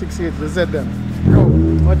 the 268, the Z them. Yo,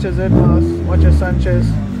 watch your Z Bass, watch your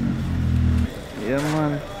Sanchez. Yeah,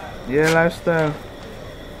 man. Yeah, lifestyle.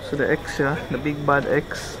 So the X, yeah, the big bad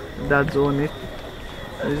X. Dad's own it.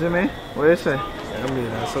 You see me? What you say? I mean,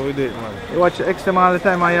 that's how we do it, man. You watch the X them all the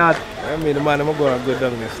time on yard? I mean, the man, I'm going to go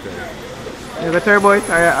down this time. You got turbo it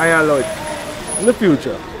or you allow it? In the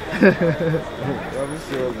future.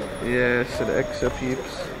 Yeah, so the extra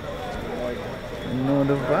peeps. You know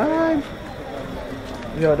the vibe.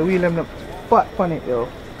 Yo, the wheel them look fat on it, yo.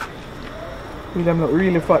 Wheel them look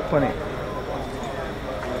really fat on it.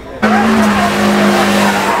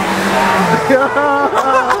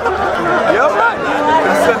 Yo, man.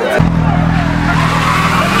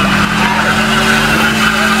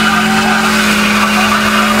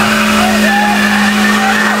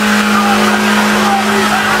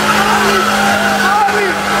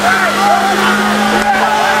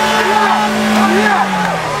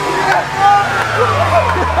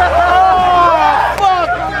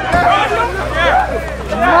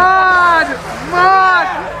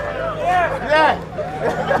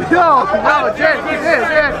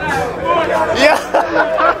 Yeah,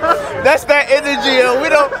 that's that energy.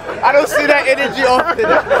 I don't see that energy often.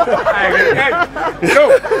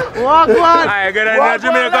 Go. Walk one. I get it in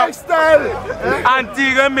Jamaica.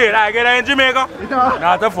 Antigua made. I get it in Jamaica. No.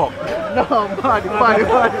 Not the fuck. No, body.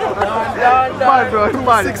 Bad, bro.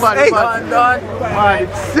 Body.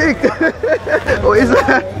 Sick. What is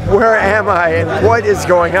that? Where am I and what is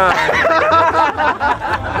going on?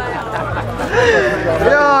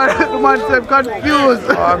 Yo, the man said confused.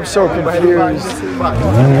 Oh, I'm so confused.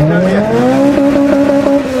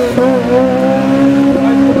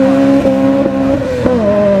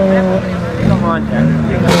 Come on,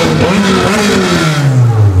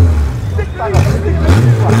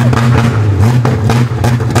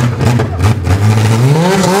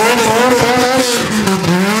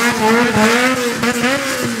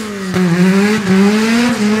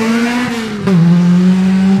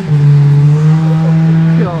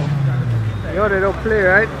 Yo, they don't play,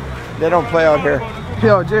 right? They don't play out here.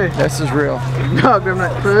 Yo, Jay. This is real. Dog, I'm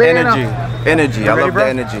not playing. Energy. I love the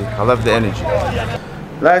energy. I love the energy.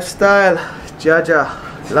 Lifestyle, Jaja,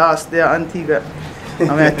 last day at Antigua. I'm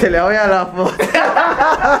gonna tell you how you laugh about.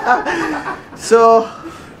 So,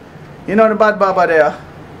 you know the bad baba there?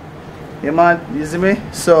 Yeah, man, you see me?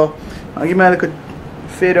 So, I'll give me a little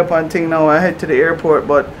fade up on thing now. I head to the airport,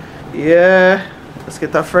 but yeah, let's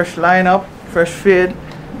get a fresh lineup, fresh fade.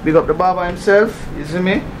 Big up the baba himself, you see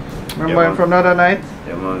me? Remember him from the other night?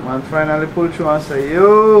 Yeah, man. Man finally pulled through and say,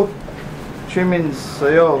 yo, trimmings. So,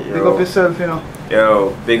 yo, big up yourself, you know.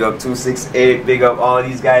 Yo, big up 268, big up all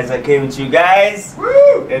these guys that came with you guys.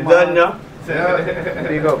 Woo! They're done now. Yeah.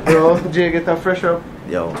 Big up, bro. Jay, get that fresh up.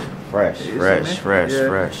 Yo, fresh.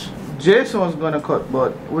 Jason's gonna cut,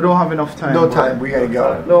 but we don't have enough time. No time, we gotta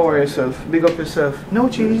go. Don't worry yourself. Big up yourself. No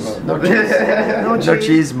cheese. No cheese. No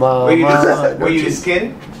cheese, mom. Were you the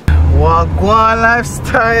skin? Wagwan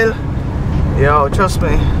lifestyle. Yo, trust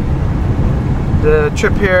me. The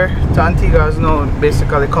trip here to Antigua has now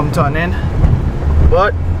basically come to an end.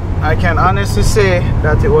 But I can honestly say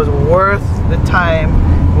that it was worth the time.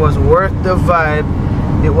 It was worth the vibe.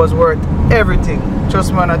 It was worth everything.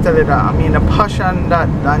 Trust me when I tell you that. I mean, the passion that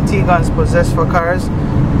the Antiguans possess for cars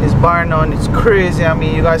is bar none. It's crazy. I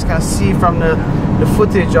mean, you guys can see from the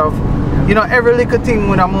footage of, you know, every little thing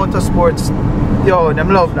with a motorsports. Yo, them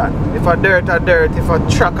love that. If a dirt, if a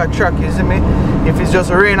track, you see me? If it's just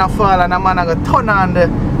rain or fall and a man I go turn on the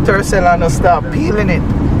tercel and start peeling it.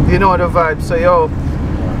 You know the vibe. So yo,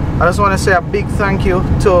 I just want to say a big thank you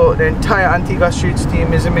to the entire Antigua Streets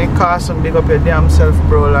team. You see me? Carson, big up your damn self,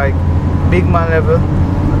 bro. Like, big man level.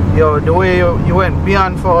 Yo, the way you went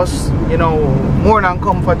beyond for us, you know, more than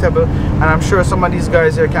comfortable. And I'm sure some of these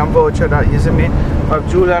guys here can vouch for that, you see me? We have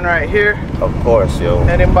Julian right here. Of course, yo.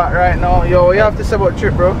 Heading back right now. Yo, what you have to say about the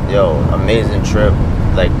trip, bro? Yo, amazing trip.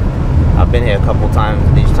 Like, I've been here a couple times.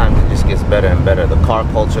 Each time it just gets better and better. The car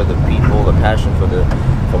culture, the people, the passion for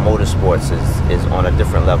motorsports is on a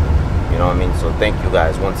different level. You know what I mean? So thank you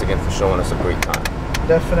guys once again for showing us a great time.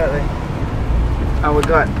 Definitely. And we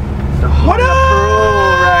got the Honda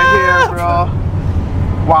Pro right here, bro.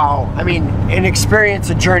 Wow. I mean, an experience,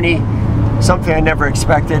 a journey, something I never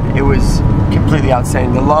expected. It was completely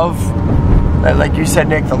outstanding. The love, like you said,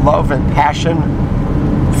 Nick, the love and passion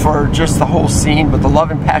for just the whole scene, but the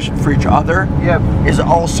love and passion for each other is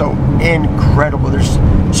also incredible. There's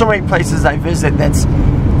so many places I visit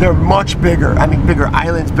they're much bigger. I mean, bigger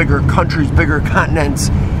islands, bigger countries, bigger continents,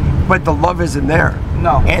 but the love isn't there.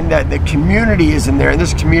 No. And the community isn't there, and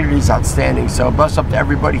this community is outstanding. So bless up to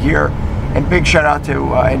everybody here, and big shout out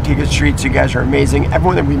to Antigua Streets. You guys are amazing.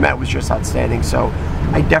 Everyone that we met was just outstanding. So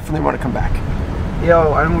I definitely want to come back.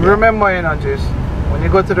 Yo, and remember, you know, just when you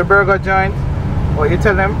go to the burger joint, what you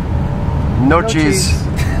tell them? No cheese.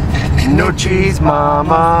 No cheese,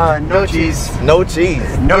 mama. No cheese. No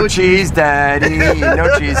cheese. No cheese, daddy. No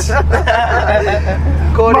cheese.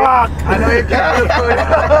 Mark! I know you can't.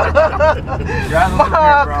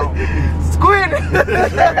 Mark! Squid!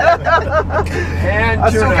 And I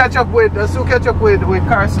still catch up with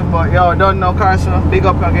Carson, but yo, don't know Carson. Big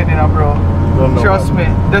up again, you know, bro. Trust me,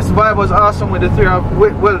 this vibe was awesome with the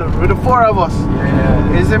with the four of us.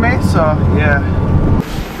 Yeah. You see me? So yeah.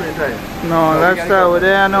 No, let's start with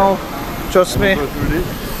there now. Trust me.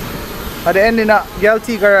 At the ending of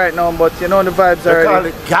Antigua right now, but you know the vibes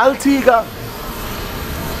already. Antigua.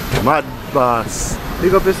 Mad boss.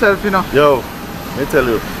 Big up yourself, you know. Yo, let me tell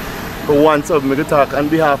you. For once of me to talk on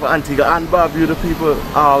behalf of Antigua and Barbuda people,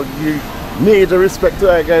 I'll give major respect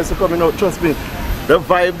to our guys for coming out. Trust me. The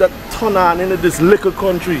vibe that turn on in this little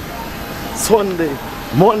country. Sunday,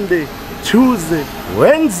 Monday, Tuesday,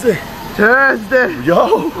 Wednesday, Thursday.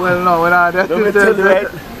 Yo. Well, no, we're not there. Let me tell you, right?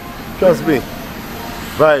 Trust me.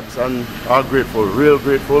 Vibes and are grateful, real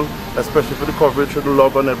grateful, especially for the coverage, for the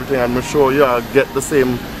love and everything. And I'm sure you all get the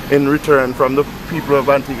same in return from the people of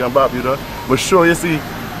Antigua and Barbuda. I'm sure you see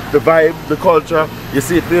the vibe, the culture, you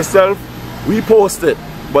see it for yourself. We post it,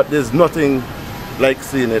 but there's nothing like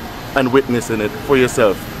seeing it and witnessing it for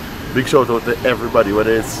yourself. Big shout out to everybody,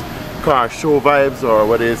 whether it's car show vibes or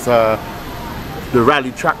whether it's the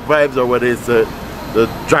rally track vibes or whether it's the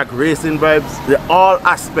drag racing vibes. They're all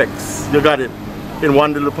aspects. You got it in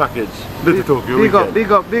one little package. Little Tokyo Big up,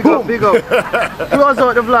 big up, big up, big up. Close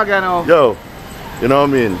out the vlog, you know. Yo, you know what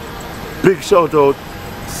I mean? Big shout out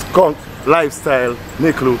Skvnk Lifestyle,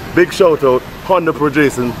 Niklu. Big shout out Honda Pro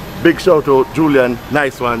Jason. Big shout out Julian,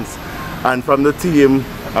 nice ones. And from the team,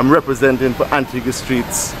 I'm representing for Antigua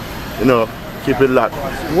Streets. You know, keep it locked.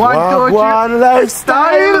 One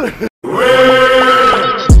Lifestyle.